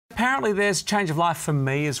apparently there's a change of life for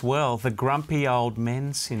me as well, the grumpy old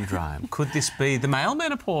men syndrome. Could this be the male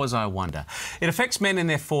menopause, I wonder? It affects men in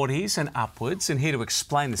their 40s and upwards, and here to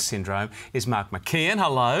explain the syndrome is Mark McKeon.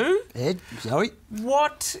 Hello. Ed, Zoe.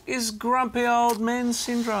 What is grumpy old men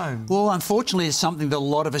syndrome? Well, unfortunately, it's something that a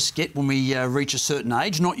lot of us get when we reach a certain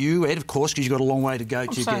age. Not you, Ed, of course, because you've got a long way to go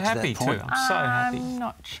to get to that point. I'm so happy. I'm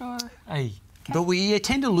not sure. Hey. But we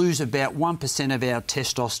tend to lose about 1% of our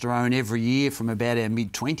testosterone every year from about our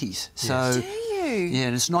mid-20s. So, do you? Yeah,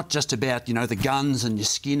 and it's not just about, you know, the guns and your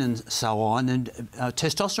skin and so on. And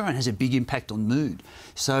testosterone has a big impact on mood.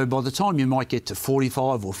 So by the time you might get to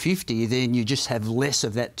 45 or 50, then you just have less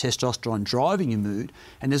of that testosterone driving your mood.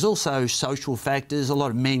 And there's also social factors. A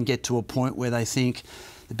lot of men get to a point where they think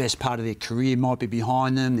the best part of their career might be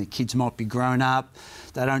behind them, their kids might be grown up,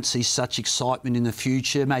 they don't see such excitement in the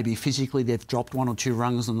future, maybe physically they've dropped 1 or 2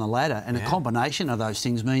 rungs on the ladder, and a combination of those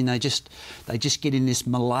things mean they just get in this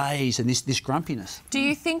malaise and this grumpiness. Do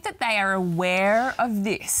you think that they are aware of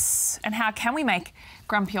this? And how can we make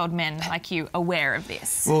grumpy old men like you aware of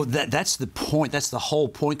this? Well, that's the point, that's the whole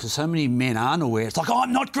point, because so many men aren't aware. It's like, oh,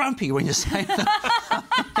 I'm not grumpy when you say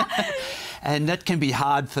that. And that can be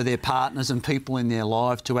hard for their partners and people in their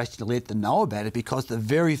lives to actually let them know about it, because the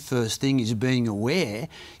very first thing is being aware,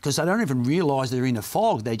 because they don't even realise they're in a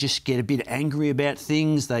fog. They just get a bit angry about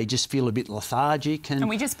things. They just feel a bit lethargic. And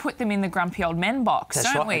we just put them in the grumpy old men box,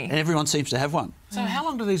 don't we? And everyone seems to have one. So how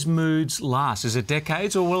long do these moods last? Is it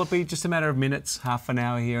decades, or will it be just a matter of minutes, half an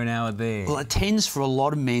hour here, an hour there? Well, it tends for a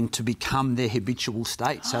lot of men to become their habitual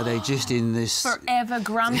state. So they're just in this... forever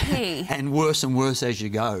grumpy. And worse as you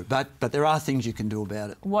go. But there are things you can do about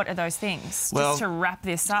it. What are those things? Well, just to wrap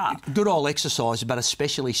this up. Good old exercise, but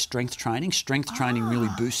especially strength training. Strength training really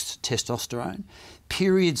boosts testosterone.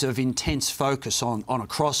 Periods of intense focus on a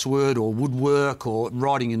crossword or woodwork or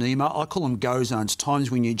writing an email, I call them go zones, times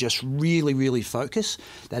when you just really, really focus.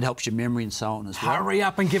 That helps your memory and so on as well. Hurry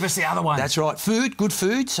up and give us the other one. That's right. Food, good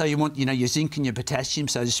food. So you want, you know, your zinc and your potassium,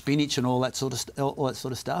 so the spinach and all that sort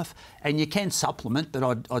of stuff. And you can supplement, but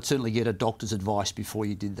I'd certainly get a doctor's advice before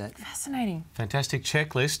you did that. Fascinating. Fantastic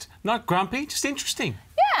checklist. Not grumpy, just interesting.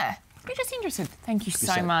 Yeah, you're just interested. Thank you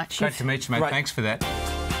so much. Great to meet you, mate. Great. Thanks for that.